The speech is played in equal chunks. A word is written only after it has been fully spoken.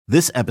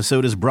This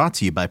episode is brought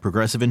to you by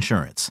Progressive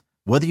Insurance.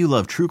 Whether you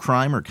love true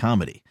crime or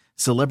comedy,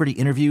 celebrity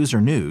interviews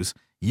or news,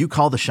 you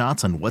call the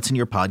shots on what's in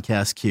your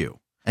podcast queue.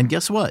 And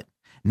guess what?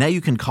 Now you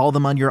can call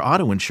them on your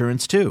auto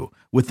insurance too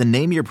with the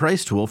Name Your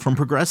Price tool from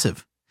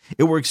Progressive.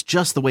 It works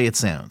just the way it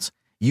sounds.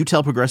 You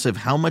tell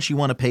Progressive how much you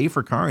want to pay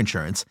for car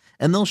insurance,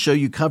 and they'll show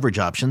you coverage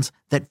options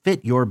that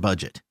fit your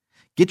budget.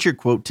 Get your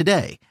quote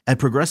today at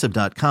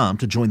Progressive.com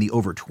to join the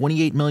over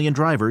 28 million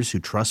drivers who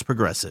trust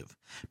Progressive.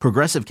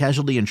 Progressive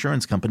Casualty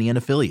Insurance Company and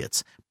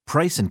Affiliates.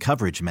 Price and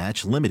coverage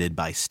match limited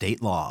by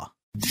state law.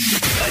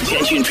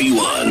 Attention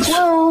P1s.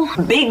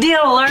 Whoa, big deal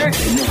alert.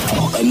 And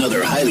now,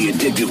 another highly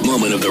addictive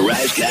moment of the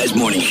Rise Guys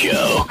Morning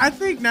Show. I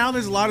think now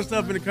there's a lot of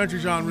stuff in the country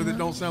genre that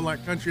don't sound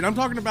like country. And I'm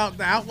talking about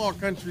the outlaw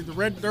country, the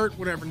red dirt,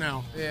 whatever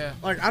now. Yeah.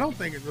 Like, I don't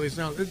think it really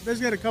sounds... There's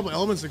got a couple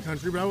elements of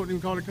country, but I wouldn't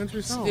even call it a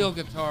country song. Steel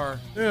guitar.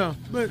 Yeah,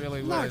 but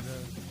Really not what it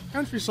is.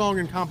 country song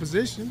and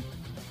composition.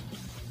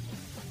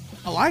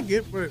 I like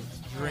it, but...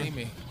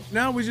 Dreamy.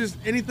 Now we just...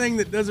 Anything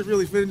that doesn't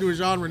really fit into a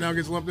genre now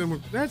gets lumped in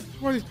with... That's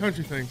one of these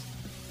country things.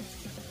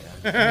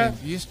 I mean,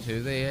 used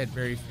to, they had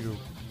very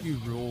few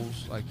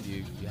rules. Like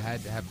you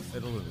had to have a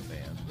fiddle in the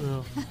band.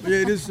 Yeah, but yeah,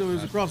 it is. So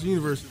it's across the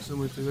universe. It's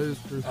similar to that. Is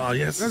true. Oh,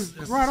 yes.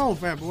 That's right on,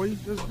 fat boy.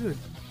 That's good.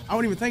 I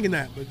wasn't even thinking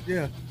that, but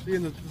yeah,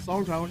 seeing the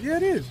song title, yeah,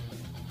 it is.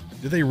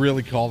 Did they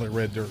really call it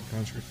Red Dirt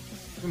Country?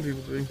 Some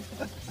people do.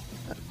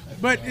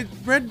 But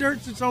red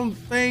dirt's its own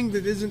thing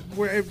that isn't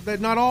where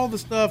that. Not all the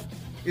stuff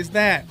is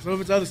that. Some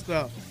of it's other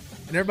stuff,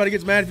 and everybody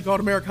gets mad if you call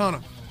it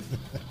Americana.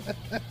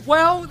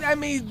 Well, I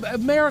mean,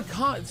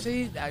 Americana.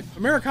 See,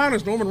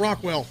 Americana's Norman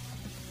Rockwell.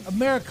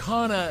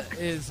 Americana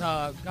is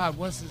God.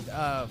 What's his?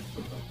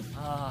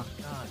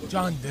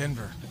 John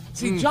Denver.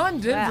 See, John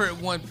Denver at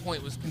one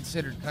point was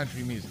considered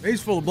country music.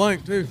 He's full of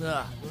blank too.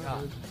 God.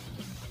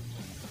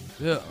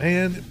 Yeah.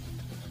 And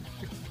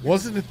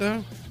wasn't it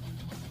though?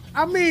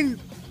 I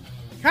mean,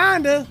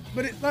 kinda,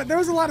 but there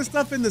was a lot of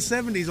stuff in the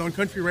 '70s on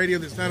country radio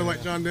that sounded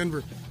like John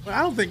Denver. But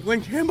I don't think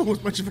Glenn Campbell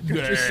was much of a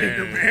country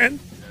singer, man.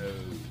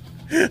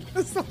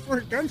 That's not for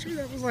a country.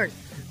 That was like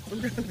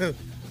some kind of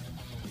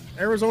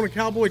Arizona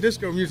cowboy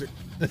disco music.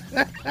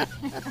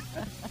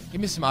 Give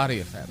me some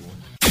audio, fat boy.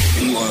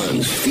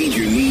 P1s, feed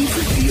your need for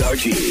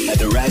TRT at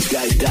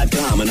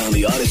theriseguys.com and on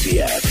the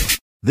Odyssey app.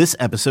 This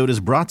episode is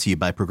brought to you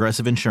by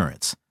Progressive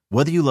Insurance.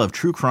 Whether you love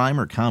true crime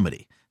or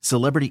comedy,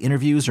 celebrity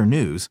interviews or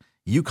news,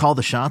 you call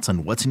the shots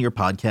on what's in your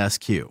podcast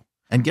queue.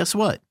 And guess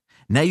what?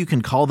 Now you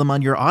can call them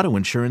on your auto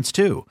insurance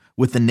too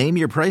with the Name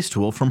Your Price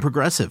tool from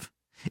Progressive.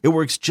 It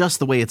works just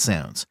the way it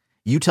sounds.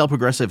 You tell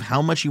Progressive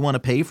how much you want to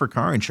pay for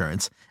car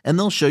insurance, and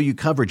they'll show you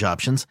coverage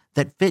options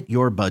that fit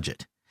your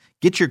budget.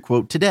 Get your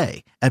quote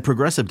today at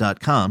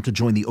Progressive.com to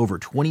join the over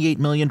 28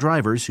 million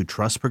drivers who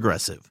trust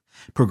Progressive.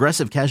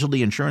 Progressive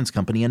Casualty Insurance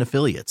Company and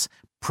Affiliates.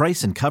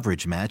 Price and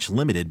coverage match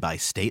limited by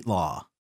state law.